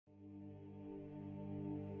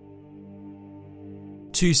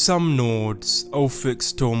To some Nords, Ulfric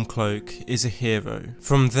Stormcloak is a hero.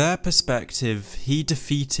 From their perspective, he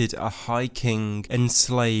defeated a High King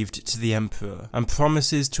enslaved to the Emperor, and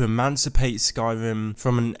promises to emancipate Skyrim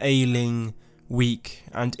from an ailing, weak,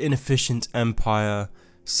 and inefficient empire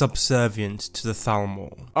subservient to the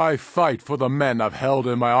Thalmor. I fight for the men I've held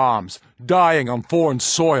in my arms, dying on foreign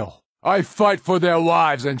soil. I fight for their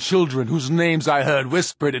wives and children whose names I heard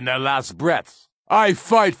whispered in their last breaths. I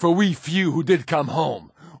fight for we few who did come home,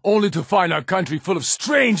 only to find our country full of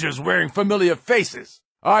strangers wearing familiar faces.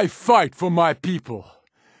 I fight for my people,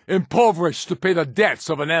 impoverished to pay the debts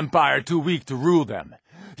of an empire too weak to rule them,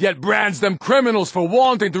 yet brands them criminals for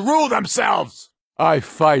wanting to rule themselves. I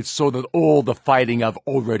fight so that all the fighting I've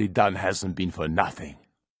already done hasn't been for nothing.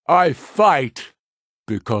 I fight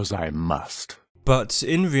because I must. But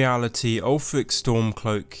in reality, Ulfric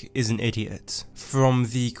Stormcloak is an idiot. From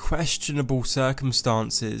the questionable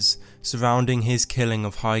circumstances surrounding his killing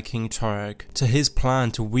of High King Toreg to his plan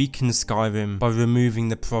to weaken Skyrim by removing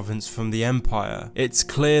the province from the Empire, it's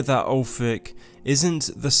clear that Ulfric isn't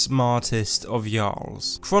the smartest of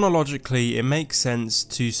Jarls. Chronologically, it makes sense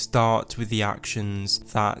to start with the actions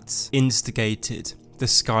that instigated the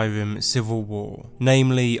Skyrim Civil War,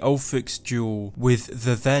 namely Ulfric's duel with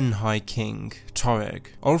the then High King, Toreg.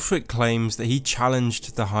 Ulfric claims that he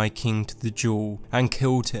challenged the High King to the duel and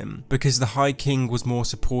killed him because the High King was more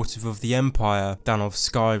supportive of the Empire than of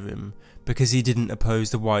Skyrim, because he didn't oppose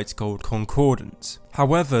the White Gold Concordance.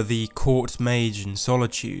 However, the court mage in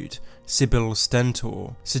Solitude, Sybil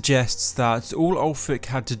Stentor, suggests that all Ulfric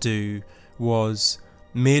had to do was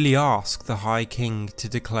merely ask the High King to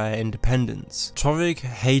declare independence. Toreg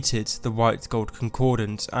hated the White Gold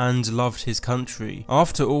Concordance and loved his country.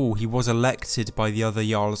 After all, he was elected by the other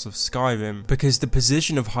Jarls of Skyrim, because the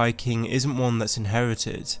position of High King isn't one that's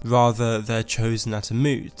inherited, rather they're chosen at a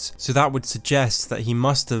moot. So that would suggest that he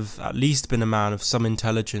must have at least been a man of some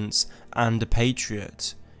intelligence and a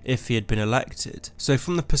patriot, if he had been elected. So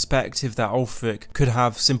from the perspective that Ulfric could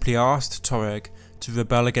have simply asked Toreg to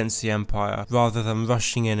rebel against the Empire, rather than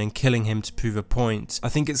rushing in and killing him to prove a point, I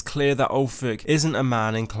think it's clear that Ulfric isn't a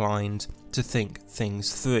man inclined to think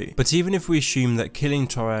things through. But even if we assume that killing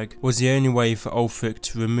Toreg was the only way for Ulfric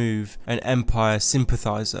to remove an Empire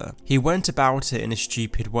sympathiser, he went about it in a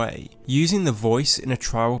stupid way. Using the voice in a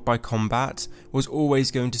trial by combat was always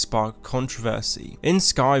going to spark controversy. In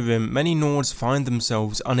Skyrim, many Nords find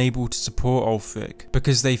themselves unable to support Ulfric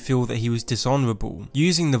because they feel that he was dishonourable.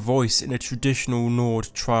 Using the voice in a traditional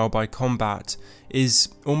Nord trial by combat is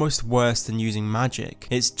almost worse than using magic.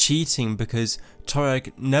 It's cheating because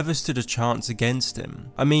Toreg never stood a chance against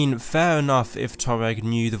him. I mean, fair enough if Toreg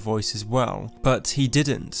knew the voice as well, but he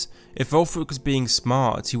didn't. If Ulfric was being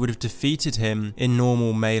smart, he would have defeated him in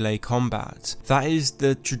normal melee combat. That is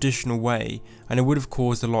the traditional way, and it would have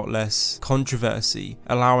caused a lot less controversy,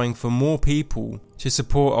 allowing for more people to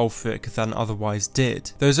support Ulfric than otherwise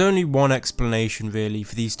did. There's only one explanation really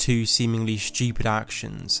for these two seemingly stupid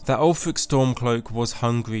actions: that Ulfric Stormcloak was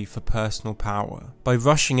hungry for personal power. By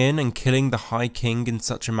rushing in and killing the High King in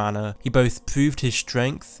such a manner, he both proved his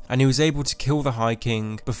strength, and he was able to kill the High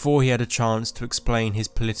King before he had a chance to explain his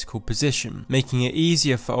political position, making it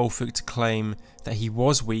easier for Ulfric to claim that he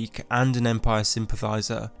was weak and an Empire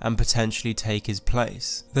sympathiser, and potentially take his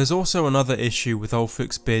place. There's also another issue with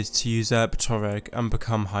Ulfric's bid to usurp Toreg and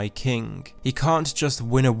become High King. He can't just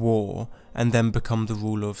win a war and then become the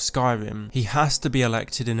ruler of Skyrim. He has to be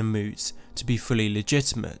elected in a moot to be fully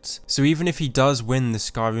legitimate. So even if he does win the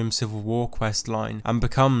Skyrim Civil War questline and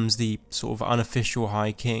becomes the sort of unofficial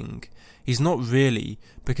High King, he's not really,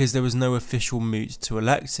 because there was no official moot to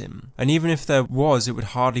elect him. And even if there was, it would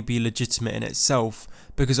hardly be legitimate in itself,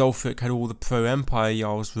 because Ulfric had all the pro-Empire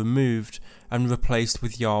Jarls removed and replaced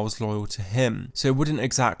with Jarls loyal to him, so it wouldn't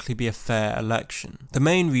exactly be a fair election. The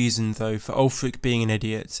main reason though for Ulfric being an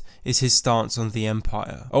idiot is his stance on the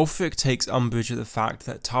Empire. Ulfric takes umbrage at the fact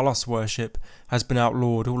that Talos worship has been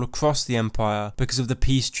outlawed all across the Empire because of the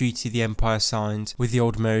peace treaty the Empire signed with the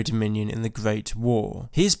Old Merry Dominion in the Great War.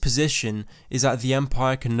 His position is that the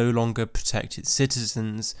Empire can no longer protect its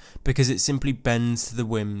citizens because it simply bends to the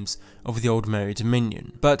whims of the Old Merry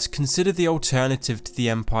Dominion. But consider the alternative to the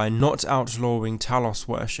Empire not outlawing Talos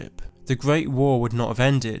worship. The Great War would not have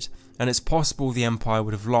ended, and it's possible the Empire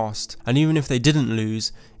would have lost, and even if they didn't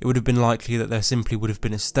lose, it would have been likely that there simply would have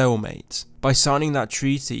been a stalemate. By signing that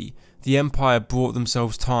treaty, the Empire brought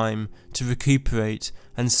themselves time to to recuperate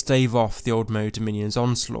and stave off the Old Mo Dominion's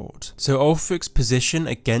onslaught. So Ulfric's position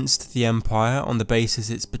against the Empire on the basis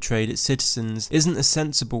it's betrayed its citizens isn't a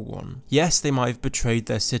sensible one. Yes, they might have betrayed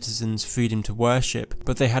their citizens' freedom to worship,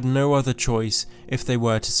 but they had no other choice if they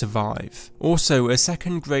were to survive. Also, a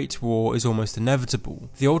second Great War is almost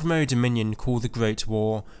inevitable. The Old Mo Dominion call the Great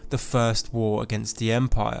War the First War against the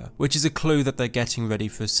Empire, which is a clue that they're getting ready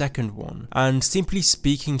for a second one, and simply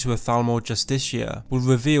speaking to a Thalmor Justicia will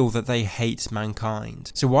reveal that they hate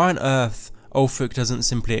mankind. So why on earth Ulfric doesn't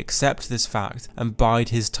simply accept this fact and bide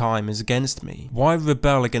his time as against me? Why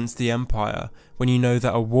rebel against the Empire when you know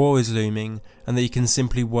that a war is looming and that you can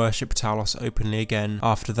simply worship Talos openly again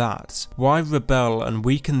after that? Why rebel and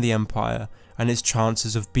weaken the Empire and its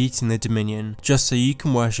chances of beating the Dominion just so you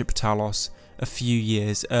can worship Talos a few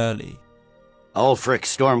years early? Ulfric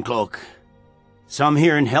Stormcloak. Some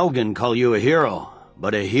here in Helgen call you a hero,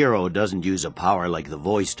 but a hero doesn't use a power like the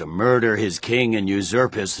voice to murder his king and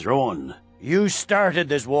usurp his throne. You started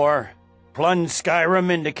this war, plunged Skyrim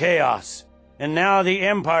into chaos, and now the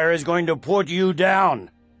Empire is going to put you down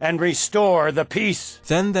and restore the peace.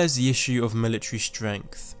 Then there's the issue of military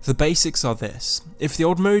strength. The basics are this: if the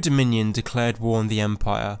Old Mo Dominion declared war on the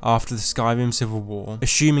Empire after the Skyrim Civil War,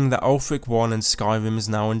 assuming that Ulfric won and Skyrim is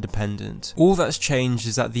now independent, all that's changed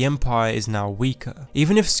is that the Empire is now weaker.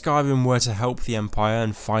 Even if Skyrim were to help the Empire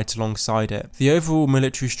and fight alongside it, the overall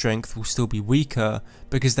military strength will still be weaker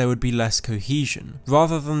because there would be less cohesion.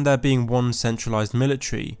 Rather than there being one centralised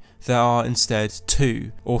military, there are instead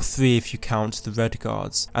two, or three if you count the Red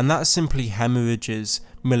Guards, and that simply hemorrhages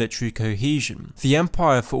military cohesion. The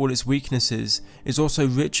Empire, for all its weaknesses, is also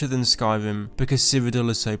richer than Skyrim because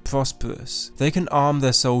Cyrodiil is so prosperous. They can arm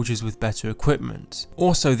their soldiers with better equipment.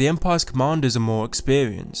 Also, the Empire's commanders are more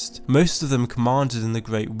experienced. Most of them commanded in the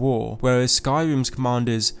Great War, whereas Skyrim's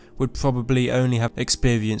commanders would probably only have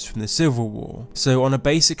experience from the Civil War. So on a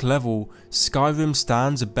basic level, Skyrim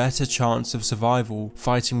stands a better chance of survival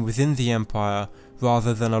fighting within the Empire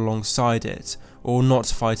rather than alongside it, or not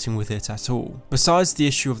fighting with it at all. Besides the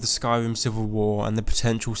issue of the Skyrim Civil War and the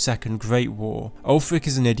potential Second Great War, Ulfric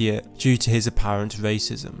is an idiot due to his apparent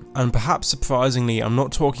racism. And perhaps surprisingly, I'm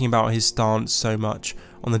not talking about his stance so much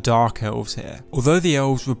on the Dark Elves here. Although the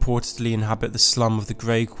elves reportedly inhabit the slum of the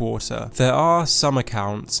Grey Quarter, there are some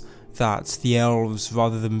accounts that the elves,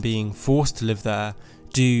 rather than being forced to live there,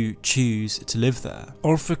 do choose to live there.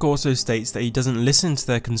 Ulfric also states that he doesn't listen to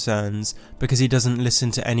their concerns because he doesn't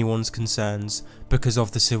listen to anyone's concerns because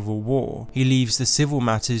of the Civil War. He leaves the civil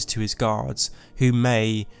matters to his guards, who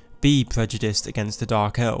may be prejudiced against the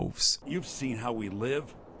Dark Elves. You've seen how we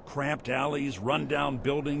live. Cramped alleys, run-down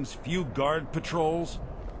buildings, few guard patrols.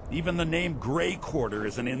 Even the name Grey Quarter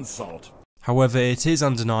is an insult. However, it is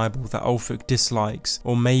undeniable that Ulfric dislikes,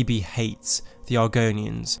 or maybe hates, the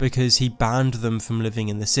Argonians because he banned them from living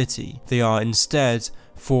in the city. They are instead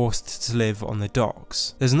forced to live on the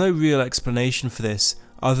docks. There's no real explanation for this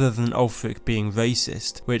other than Ulfric being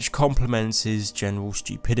racist, which complements his general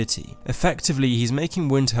stupidity. Effectively, he's making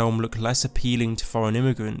Windhelm look less appealing to foreign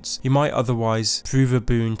immigrants who might otherwise prove a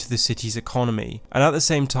boon to the city's economy, and at the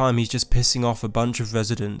same time he's just pissing off a bunch of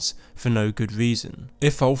residents for no good reason.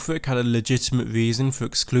 If Ulfric had a legitimate reason for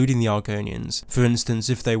excluding the Argonians, for instance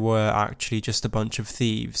if they were actually just a bunch of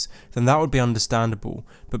thieves, then that would be understandable,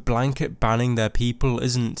 but blanket banning their people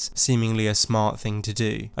isn't seemingly a smart thing to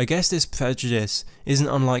do. I guess this prejudice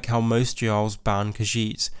isn't unlike how most Jarls ban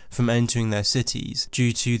Khajiits from entering their cities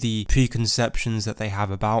due to the preconceptions that they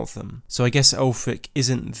have about them. So I guess Ulfric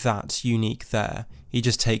isn't that unique there, he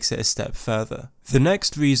just takes it a step further. The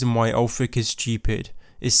next reason why Ulfric is stupid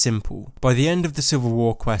is simple. By the end of the Civil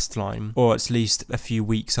War questline, or at least a few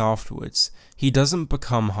weeks afterwards, he doesn't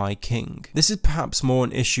become High King. This is perhaps more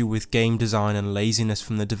an issue with game design and laziness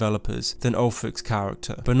from the developers than Ulfric's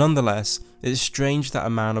character, but nonetheless, it's strange that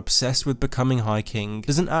a man obsessed with becoming High King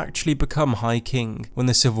doesn't actually become High King when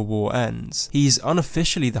the Civil War ends. He's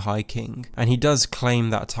unofficially the High King, and he does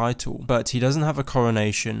claim that title, but he doesn't have a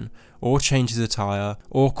coronation, or change his attire,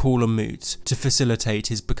 or call a moot to facilitate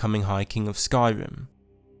his becoming High King of Skyrim.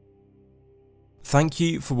 Thank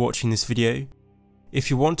you for watching this video. If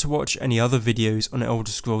you want to watch any other videos on Elder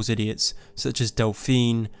Scrolls idiots such as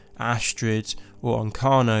Delphine, Astrid or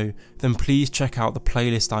Ancano, then please check out the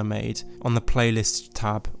playlist I made on the playlist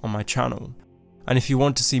tab on my channel. And if you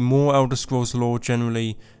want to see more Elder Scrolls lore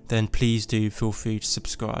generally, then please do feel free to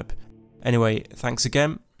subscribe. Anyway, thanks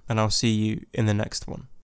again, and I'll see you in the next one.